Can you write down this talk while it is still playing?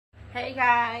Hey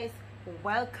guys,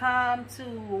 welcome to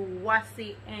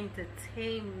Wassy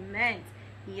Entertainment.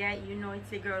 Yeah, you know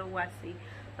it's your girl Wassy.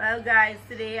 Well guys,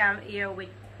 today I'm here with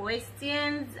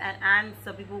questions and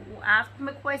answer. People who ask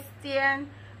me questions,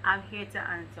 I'm here to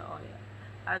answer all you.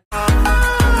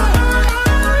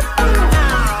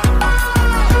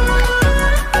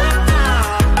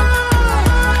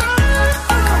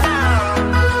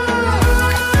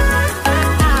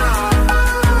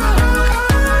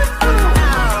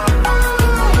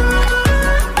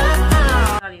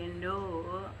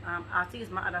 I have to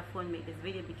use my other phone to make this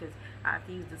video because I have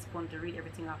to use this phone to read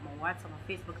everything off my WhatsApp, my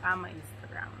Facebook, and my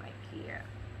Instagram, like here.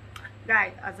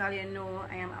 Guys, as all you know,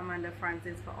 I am Amanda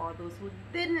Francis. For all those who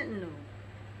didn't know,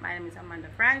 my name is Amanda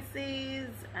Francis,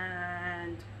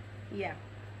 and yeah,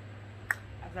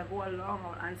 as I go along,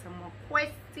 I'll answer more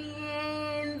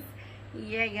questions.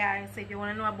 Yeah, guys, so if you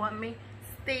want to know about me,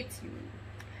 stay tuned.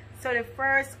 So the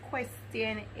first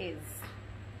question is,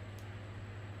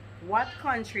 what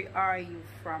country are you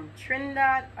from?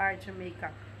 Trinidad or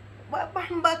Jamaica? But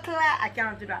I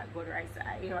can't do that good, right? So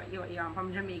I'm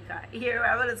from Jamaica. Here,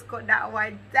 I will just cut that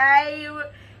one time.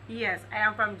 Yes, I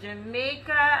am from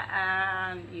Jamaica,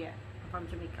 and yeah, I'm from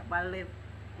Jamaica, but I live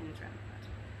in Trinidad.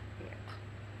 Yeah.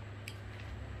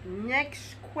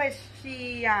 Next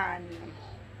question.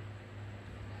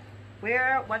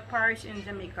 What parish in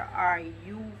Jamaica are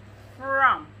you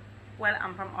from? Well,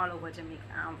 I'm from all over Jamaica.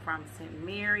 I'm from St.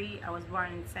 Mary. I was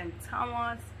born in St.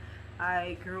 Thomas.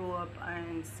 I grew up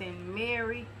in St.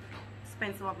 Mary.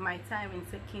 Spent some of my time in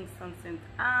St. Kingston, St.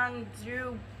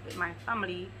 Andrew with my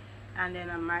family. And then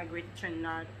I migrated to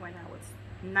Trinidad when I was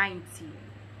 19.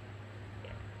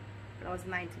 Yeah. When I was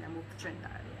 19, I moved to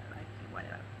Trinidad. Yeah, like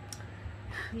whatever.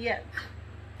 Yeah.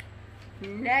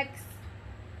 Next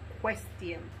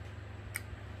question.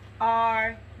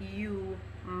 Are you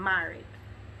married?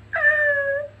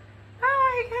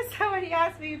 Oh, I guess somebody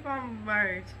asked me if I'm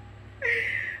married.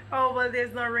 Oh, well,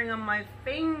 there's no ring on my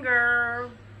finger,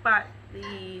 but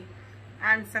the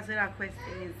answer to that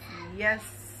question is yes,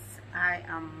 I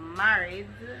am married.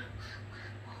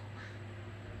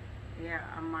 Yeah,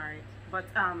 I'm married, but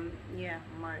yeah,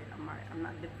 I'm married. I'm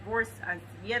not divorced as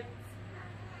yet,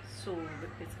 so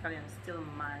basically I'm still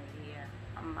married. Yeah,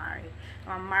 I'm married.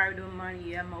 I'm a married woman.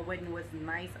 Yeah, my wedding was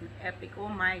nice and epic. Oh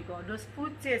my god, those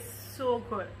food taste so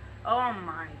good. Oh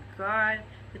my god,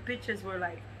 the pictures were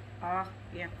like, oh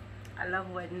yeah, I love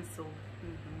weddings. So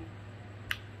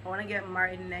I want to get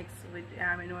married next with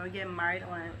when I get married, I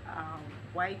want a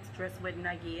white dress wedding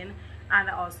again, and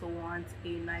I also want a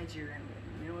Nigerian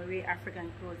wedding, you know, with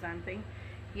African clothes and thing.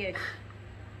 Yeah.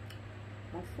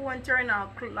 My phone turned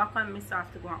out, lock on me, so I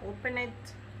have to go and open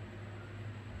it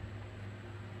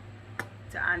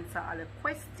to answer all the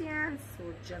questions. So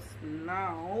just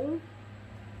now,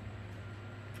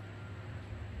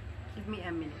 give me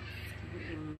a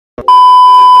minute.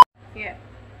 Yeah,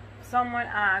 someone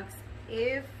asks,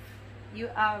 if you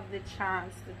have the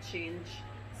chance to change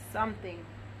something,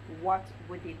 what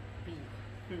would it be?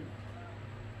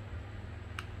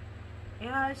 If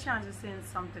I had a chance to change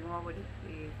something, what would it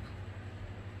be?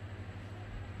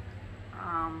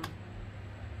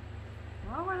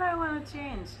 What would I want to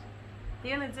change?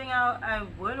 The only thing I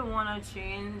would want to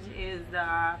change is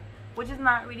which is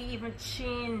not really even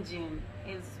changing,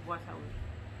 is what I would.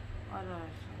 What do I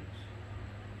change?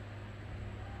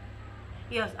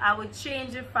 Yes, I would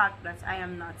change the fact that I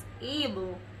am not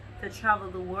able to travel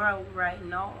the world right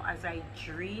now as I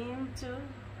dream to.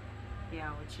 Yeah,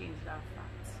 I would change that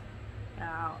fact.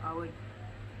 Yeah, I would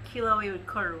kill away with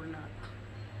Corona.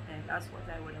 And that's what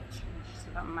I would have changed,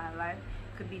 so that my life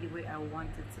could be the way I want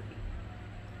it to be.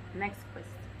 Next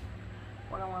question.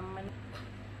 Hold on 1 minute.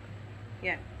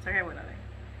 Yeah, sorry about that.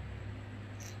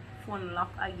 Phone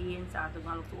lock again, so I have to go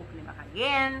and look to open it back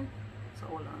again. So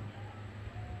hold on.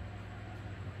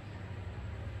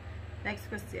 Next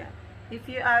question. If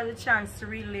you had the chance to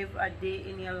relive a day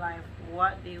in your life,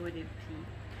 what day would it be?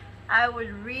 I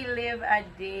would relive a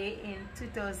day in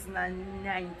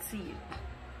 2019.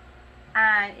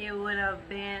 And it would have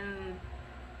been,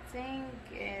 I think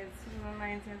it's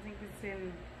 2019, I think it's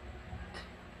in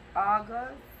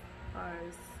August or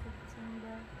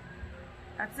September.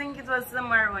 I think it was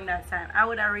somewhere around that time. I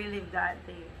would have relived that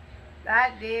day.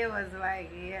 That day was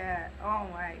like, yeah, oh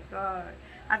my god.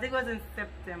 I think it was in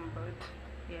September.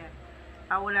 Yeah,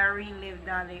 I would have relived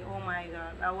that day. Oh my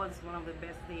god, that was one of the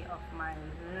best days of my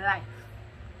life.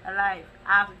 Alive.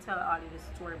 I have to tell all of this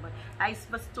story, but it's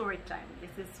for story time.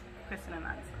 This is question and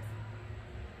answers.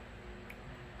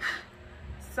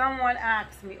 Someone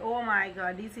asked me, oh my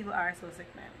god, these people are so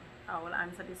sick, man. I will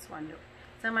answer this one though.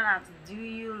 Someone asked, do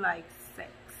you like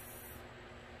sex?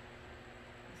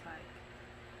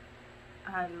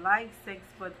 I like sex,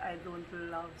 but I don't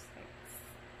love sex.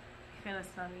 If you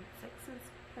understand me, sex is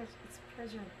pleasure. It's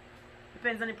pleasure.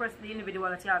 Depends on the person, the individual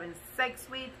that you're having sex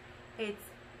with. It's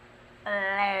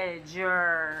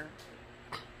pleasure.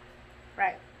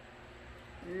 Right.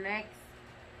 Next.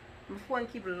 My phone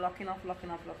keep locking off,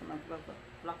 turn off for a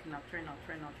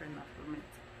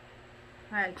minute.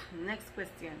 Right. Next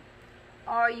question.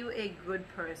 Are you a good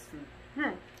person?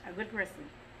 A good person.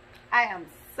 I am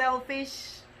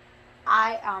selfish.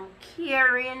 I am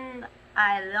caring.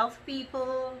 I love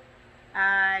people.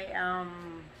 I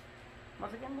am.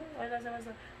 What's again?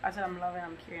 I said I'm loving.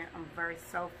 I'm caring. I'm very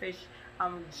selfish.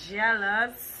 I'm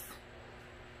jealous.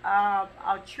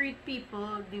 I'll treat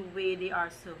people the way they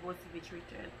are supposed to be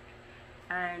treated,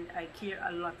 and I care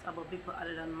a lot about people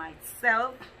other than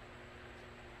myself.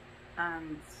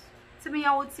 And to me,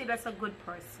 I would say that's a good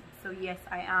person. So yes,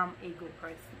 I am a good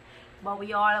person. But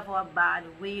we all have our bad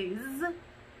ways.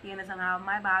 You understand? I have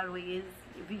my bad ways.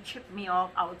 If you trip me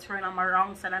off, I'll turn on my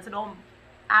wrong side and say, don't,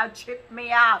 I'll trip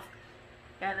me off.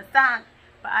 You understand?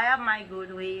 But I have my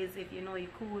good ways. If you know you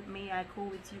cool with me, I cool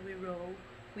with you.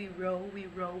 We roll, we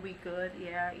good.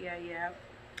 Yeah.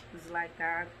 It's like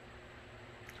that.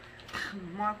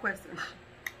 More questions.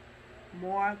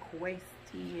 More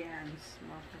questions.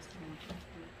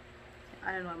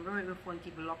 I don't know, I'm very phone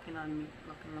keep locking on me.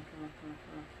 Locking.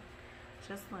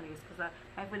 Just not this, because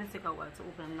I'm going to take a while to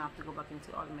open and have to go back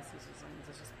into all the messages. And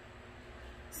it's just...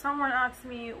 Someone asked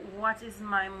me, what is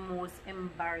my most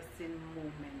embarrassing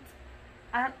moment?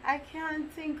 And I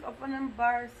can't think of an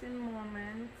embarrassing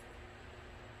moment.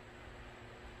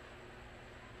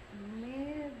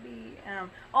 Maybe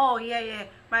oh yeah,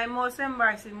 my most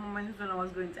embarrassing moment is when I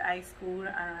was going to high school and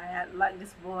I had like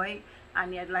this boy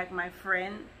and he had like my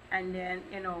friend, and then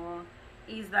you know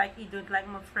he's like he don't like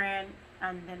my friend,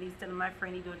 and then he's telling my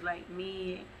friend he don't like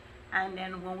me, and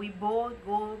then when we both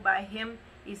go by him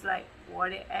he's like,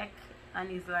 what the heck? And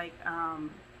he's like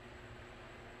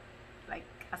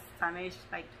astonished,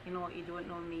 like, you know, he don't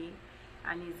know me,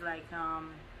 and he's like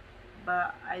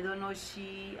but I don't know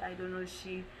she,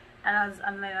 and I was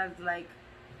like,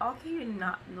 how can you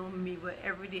not know me, but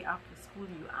every day after school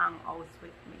you hang out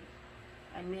with me?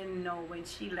 And then, you know, when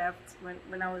she left,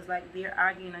 when I was like there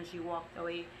arguing and she walked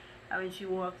away, and when she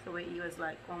walked away he was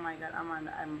like, oh my god,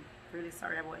 Amanda, I'm really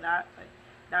sorry about that, but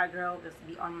that girl just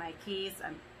be on my case,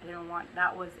 and I didn't want,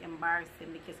 that was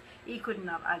embarrassing because he couldn't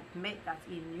have admit that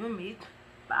he knew me,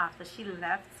 but after she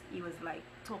left he was like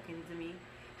talking to me.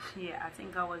 Yeah, I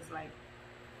think I was like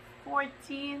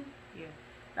 14. Yeah,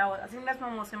 I think that's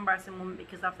my most embarrassing moment,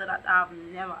 because after that I've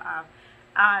never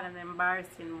had an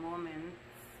embarrassing moment.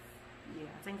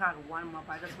 Yeah, I think I had one more,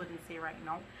 but I just wouldn't say right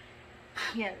now.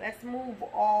 Yeah, let's move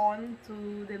on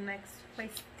to the next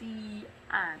question.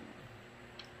 I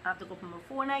have to go open my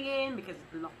phone again because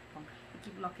it's locked on. It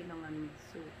keep locking down on me,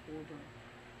 so hold on.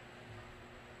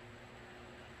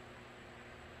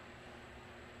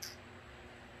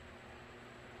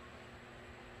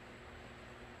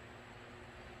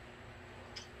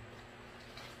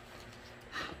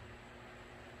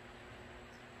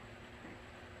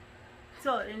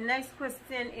 So the next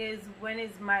question is, when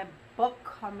is my book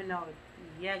coming out?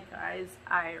 Yeah guys,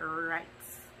 I write,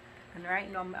 and right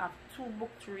now I have 2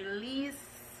 books to release.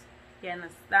 You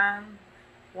understand?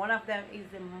 One of them is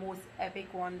the most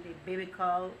epic one, the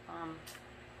biblical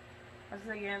what's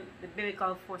it again? The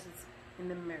biblical forces in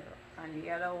the mirror. And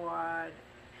the other one,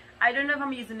 I don't know if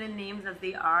I'm using the names as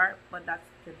they are, but that's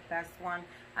the best one,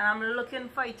 and I'm looking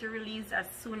for it to release as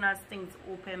soon as things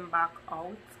open back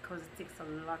out, because it takes a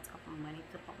lot of money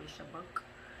to publish a book.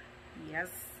 Yes,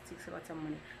 it takes a lot of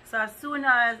money. So as soon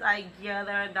as I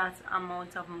gather that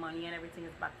amount of money and everything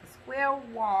is back to square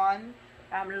one,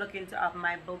 I'm looking to have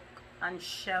my book on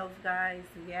shelf, guys.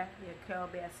 Yeah, your girl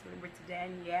be a celebrity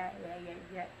then. Yep.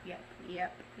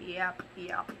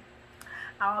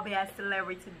 I'll be a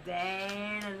celebrity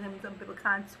then, and then some people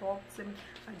can't talk to me.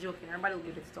 I'm joking. Everybody will be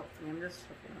able to talk to me. I'm just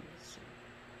joking.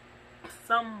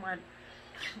 Someone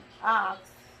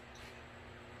asks,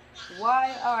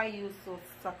 why are you so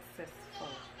successful?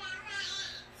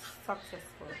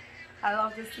 I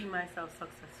love to see myself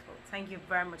successful. Thank you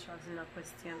very much for asking that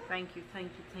question. Thank you.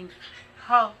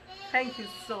 Oh, thank you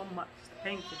so much.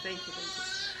 Thank you.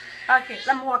 Okay,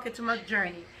 let me walk you through my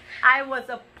journey. I was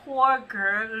a poor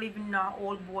girl living in an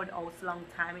old board house long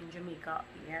time in Jamaica.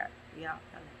 Yeah.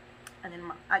 And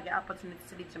then I get opportunity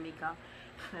to leave Jamaica,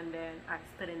 and then I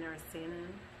studied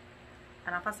nursing.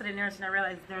 And after studying nursing, I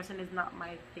realized nursing is not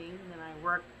my thing. And I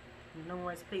worked in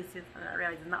numerous places, and I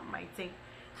realized it's not my thing.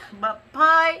 But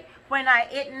boy, when I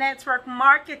hit network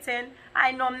marketing,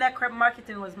 I know network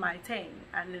marketing was my thing.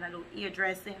 And then I do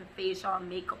hairdressing, facial,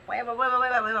 makeup, whatever,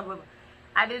 whatever.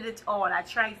 I did it all. I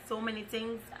tried so many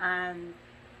things and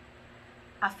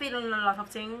I failed in a lot of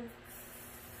things.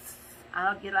 I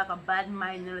don't get like a bad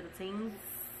mind in a lot of things.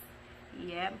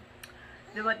 Yeah.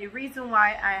 But the reason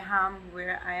why I am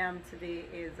where I am today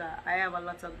is I have a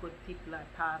lot of good people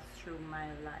that pass through my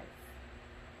life.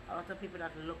 A lot of people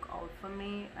that look out for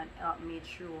me and help me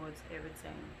through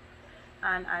everything.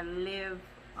 And I live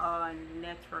on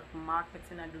network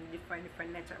marketing. I do different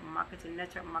network marketing.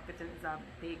 Network marketing is a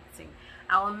big thing.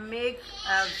 I will make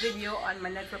a video on my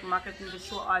network marketing to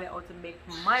show all how to make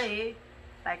money.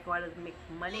 Like how to make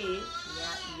money.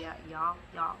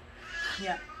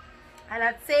 Yeah. And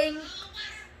I think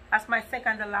that's my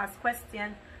second to last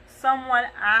question. Someone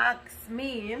asked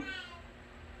me,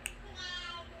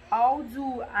 how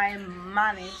do I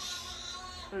manage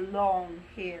long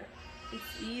hair?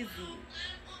 It's easy.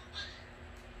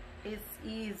 It's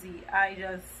easy. I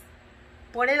just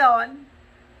put it on,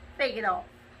 take it off.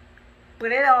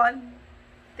 Put it on,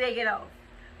 take it off.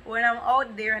 When I'm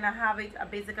out there and I have it, I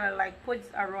basically like put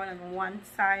it around on one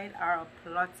side or I'll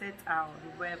plot it or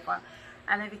whatever.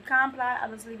 And if it can't apply, I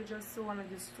just leave it just so and I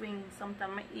just swing.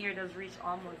 Sometimes my ear does reach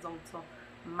almost down to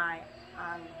my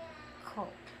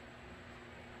ankle.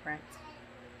 Right.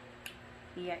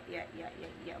 Yeah.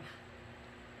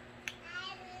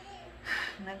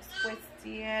 Next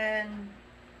question.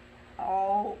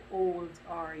 How old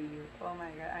are you? Oh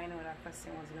my god, I know that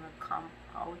question was gonna come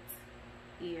out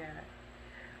here.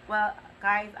 Well,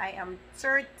 guys, I am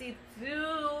 32.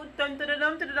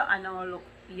 I know I look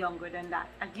younger than that.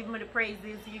 I give me the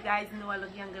praises. You guys know I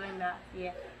look younger than that.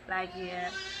 Yeah, like yeah.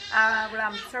 Well,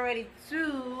 I'm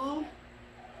 32.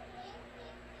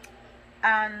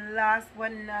 And last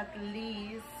but not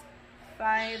least,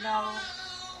 final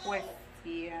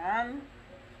question.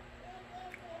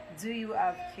 Do you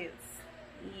have kids?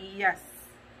 Yes,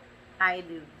 I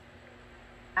do.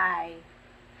 I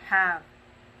have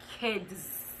kids.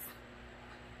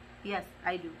 Yes,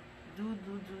 I do. Do.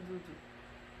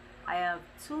 I have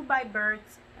 2 by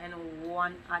birth and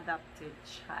 1 adopted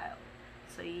child.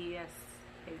 So yes,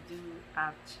 I do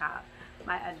have child.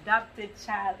 My adopted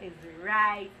child is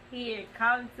right here.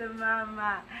 Come to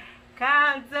mama.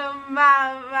 Come to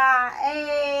mama.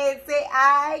 Hey, say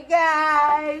hi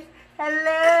guys.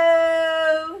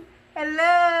 Hello.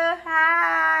 Hello.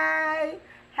 Hi.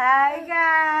 Hi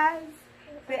guys.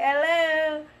 Say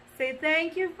hello. Say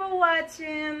thank you for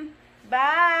watching.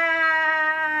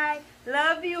 Bye.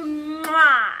 Love you.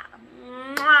 Mwah.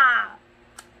 Mwah.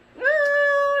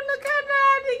 Ooh, look at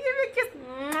that. They give me a kiss.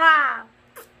 Mwah.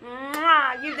 Mwah.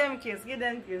 Give them a kiss. Give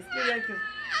them a kiss. Give them a kiss.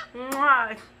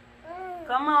 Mwah.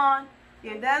 Come on.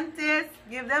 Give them this.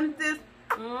 Give them this.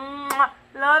 Mwah.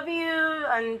 Love you.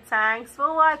 And thanks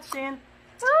for watching.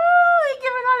 Ooh, he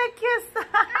giving all a kiss.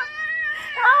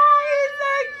 Oh, he's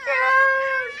so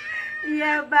cute.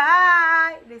 Yeah,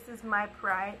 bye. This is my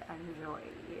pride and joy.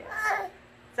 Yes.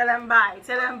 Tell them bye.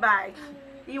 Tell them bye.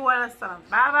 You want to tell them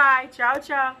bye-bye. Ciao,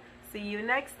 ciao. See you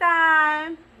next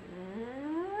time.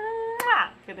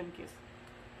 Mwah. Give them a kiss.